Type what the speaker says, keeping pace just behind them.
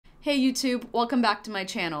Hey YouTube, welcome back to my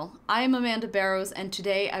channel. I am Amanda Barrows and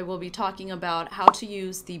today I will be talking about how to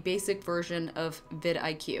use the basic version of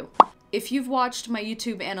vidIQ. If you've watched my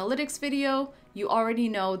YouTube analytics video, you already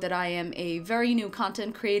know that I am a very new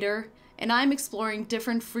content creator and I'm exploring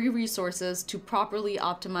different free resources to properly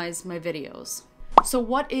optimize my videos. So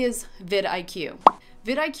what is vidIQ?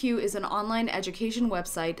 vidIQ is an online education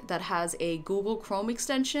website that has a Google Chrome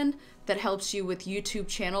extension that helps you with YouTube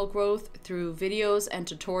channel growth through videos and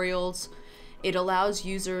tutorials. It allows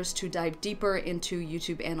users to dive deeper into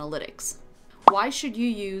YouTube analytics. Why should you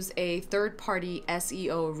use a third-party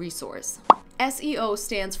SEO resource? SEO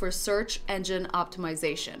stands for Search Engine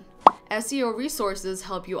Optimization. SEO resources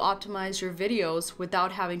help you optimize your videos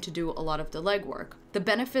without having to do a lot of the legwork. The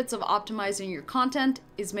benefits of optimizing your content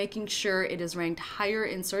is making sure it is ranked higher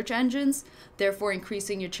in search engines, therefore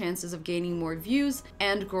increasing your chances of gaining more views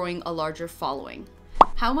and growing a larger following.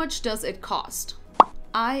 How much does it cost?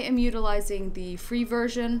 I am utilizing the free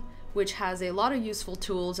version, which has a lot of useful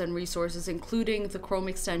tools and resources, including the Chrome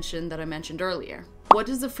extension that I mentioned earlier. What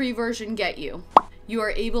does the free version get you? You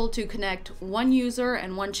are able to connect one user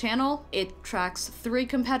and one channel. It tracks 3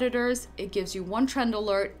 competitors. It gives you 1 trend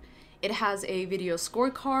alert. It has a video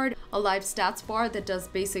scorecard, a live stats bar that does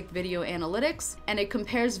basic video analytics, and it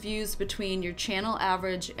compares views between your channel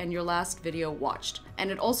average and your last video watched. And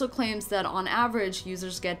it also claims that on average,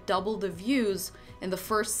 users get double the views in the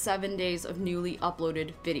first 7 days of newly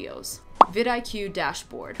uploaded videos. vidIQ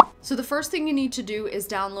dashboard. So the first thing you need to do is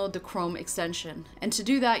download the Chrome extension. And to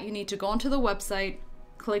do that, you need to go onto the website,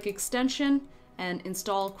 click extension, and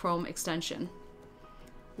install Chrome extension.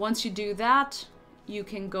 Once you do that, you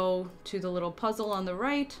can go to the little puzzle on the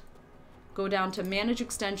right, go down to manage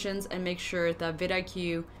extensions, and make sure that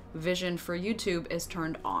vidIQ Vision for YouTube is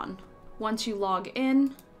turned on. Once you log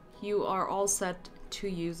in, you are all set to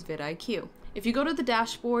use vidIQ. If you go to the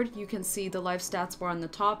dashboard, you can see the live stats bar on the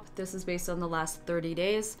top. This is based on the last 30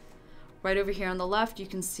 days. Right over here on the left, you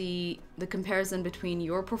can see the comparison between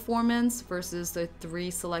your performance versus the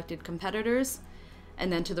 3 selected competitors.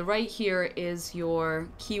 And then to the right here is your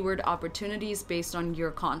keyword opportunities based on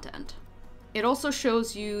your content. It also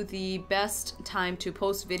shows you the best time to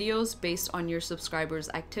post videos based on your subscribers'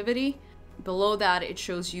 activity. Below that, it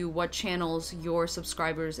shows you what channels your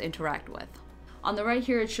subscribers interact with. On the right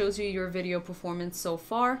here, it shows you your video performance so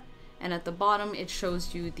far, and at the bottom, it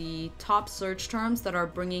shows you the top search terms that are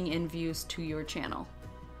bringing in views to your channel.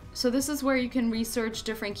 So this is where you can research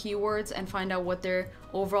different keywords and find out what their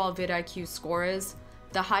overall vidIQ score is.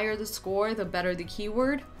 The higher the score, the better the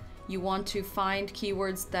keyword. You want to find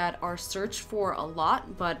keywords that are searched for a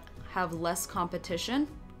lot, but have less competition.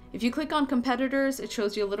 If you click on competitors, it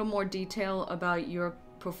shows you a little more detail about your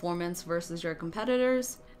performance versus your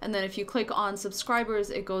competitors. And then if you click on subscribers,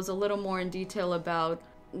 it goes a little more in detail about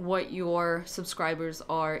what your subscribers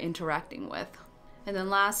are interacting with. And then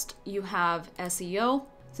last, you have SEO.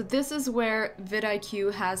 So this is where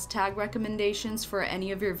vidIQ has tag recommendations for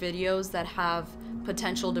any of your videos that have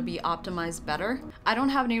potential to be optimized better. I don't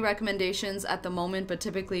have any recommendations at the moment, but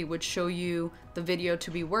typically it would show you the video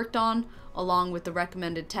to be worked on along with the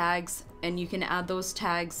recommended tags, and you can add those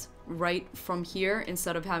tags right from here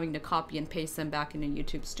instead of having to copy and paste them back into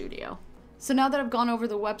YouTube Studio. So now that I've gone over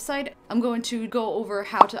the website, I'm going to go over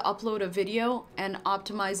how to upload a video and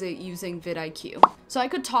optimize it using vidIQ. So I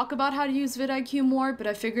could talk about how to use vidIQ more, but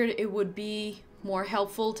I figured it would be more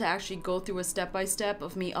helpful to actually go through a step-by-step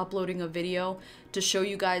of me uploading a video to show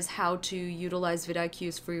you guys how to utilize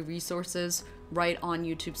vidIQ's free resources right on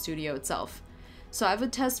YouTube Studio itself. So I have a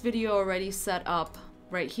test video already set up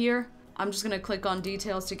right here. I'm just going to click on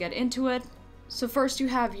details to get into it. So first you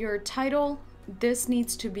have your title. This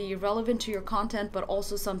needs to be relevant to your content, but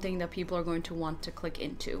also something that people are going to want to click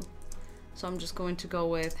into. So I'm just going to go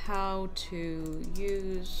with how to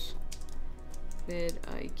use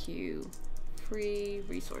vidIQ free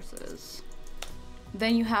resources.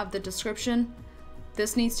 Then you have the description.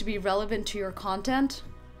 This needs to be relevant to your content,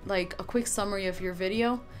 like a quick summary of your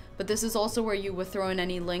video. But this is also where you would throw in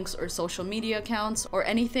any links or social media accounts or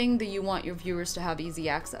anything that you want your viewers to have easy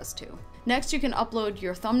access to. Next, you can upload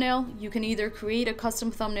your thumbnail. You can either create a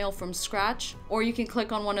custom thumbnail from scratch, or you can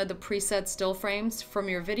click on one of the preset still frames from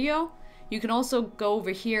your video. You can also go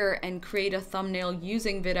over here and create a thumbnail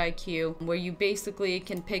using vidIQ, where you basically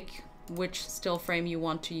can pick which still frame you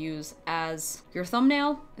want to use as your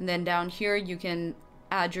thumbnail. And then down here, you can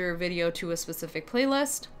add your video to a specific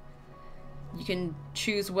playlist. You can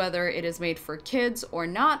choose whether it is made for kids or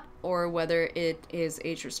not, or whether it is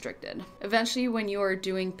age restricted. Eventually, when you are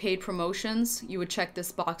doing paid promotions, you would check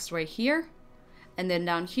this box right here. And then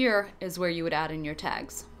down here is where you would add in your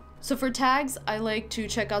tags. So for tags, I like to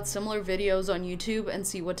check out similar videos on YouTube and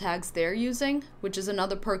see what tags they're using, which is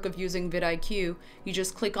another perk of using vidIQ. You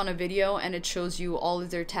just click on a video and it shows you all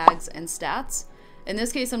of their tags and stats. In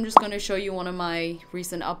this case, I'm just going to show you one of my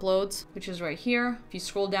recent uploads, which is right here. If you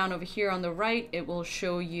scroll down over here on the right, it will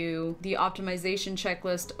show you the optimization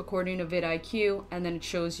checklist according to vidIQ, and then it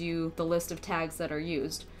shows you the list of tags that are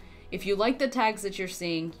used. If you like the tags that you're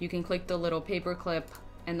seeing, you can click the little paperclip,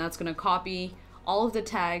 and that's going to copy all of the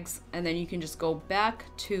tags, and then you can just go back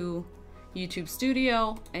to YouTube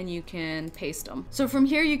Studio and you can paste them. So from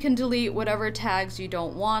here you can delete whatever tags you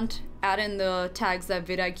don't want, add in the tags that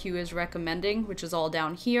vidIQ is recommending, which is all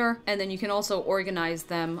down here, and then you can also organize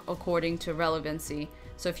them according to relevancy.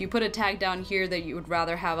 So if you put a tag down here that you would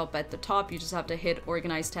rather have up at the top, you just have to hit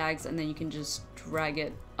organize tags and then you can just drag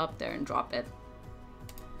it up there and drop it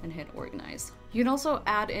and hit organize. You can also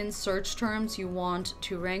add in search terms you want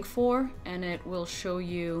to rank for, and it will show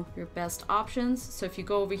you your best options. So if you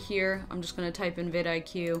go over here, I'm just going to type in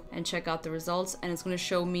vidIQ and check out the results, and it's going to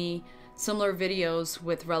show me similar videos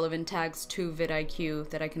with relevant tags to vidIQ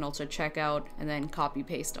that I can also check out and then copy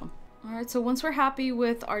paste them. Alright, so once we're happy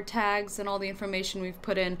with our tags and all the information we've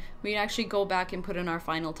put in, we can actually go back and put in our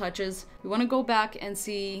final touches. We want to go back and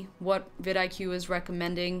see what vidIQ is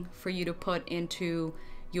recommending for you to put into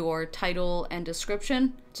your title and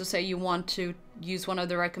description. So say you want to use one of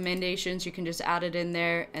the recommendations, you can just add it in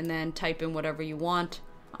there and then type in whatever you want.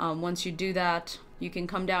 Once you do that, you can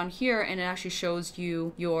come down here and it actually shows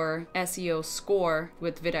you your SEO score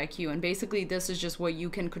with vidIQ. And basically this is just what you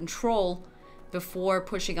can control before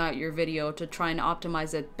pushing out your video to try and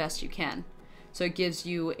optimize it best you can. So it gives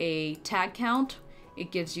you a tag count,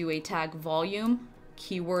 it gives you a tag volume,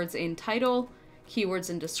 keywords in title, keywords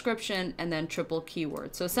in description, and then triple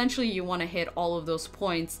keywords. So essentially you want to hit all of those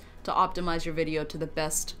points to optimize your video to the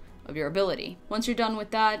best of your ability. Once you're done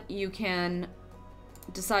with that, you can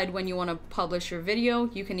decide when you want to publish your video.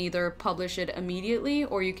 You can either publish it immediately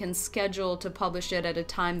or you can schedule to publish it at a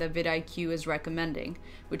time that vidIQ is recommending,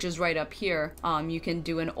 which is right up here. You can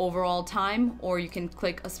do an overall time or you can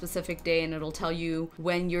click a specific day and it'll tell you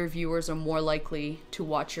when your viewers are more likely to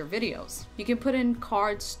watch your videos. You can put in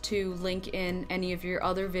cards to link in any of your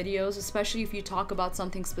other videos, especially if you talk about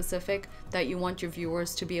something specific that you want your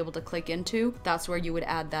viewers to be able to click into. That's where you would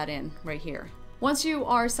add that in right here. Once you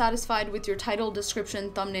are satisfied with your title, description,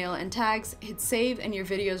 thumbnail, and tags, hit save and your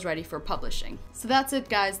video is ready for publishing. So that's it,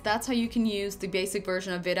 guys. That's how you can use the basic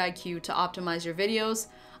version of vidIQ to optimize your videos.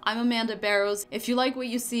 I'm Amanda Barrows. If you like what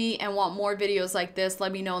you see and want more videos like this,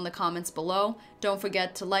 let me know in the comments below. Don't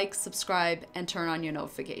forget to like, subscribe, and turn on your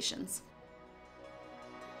notifications.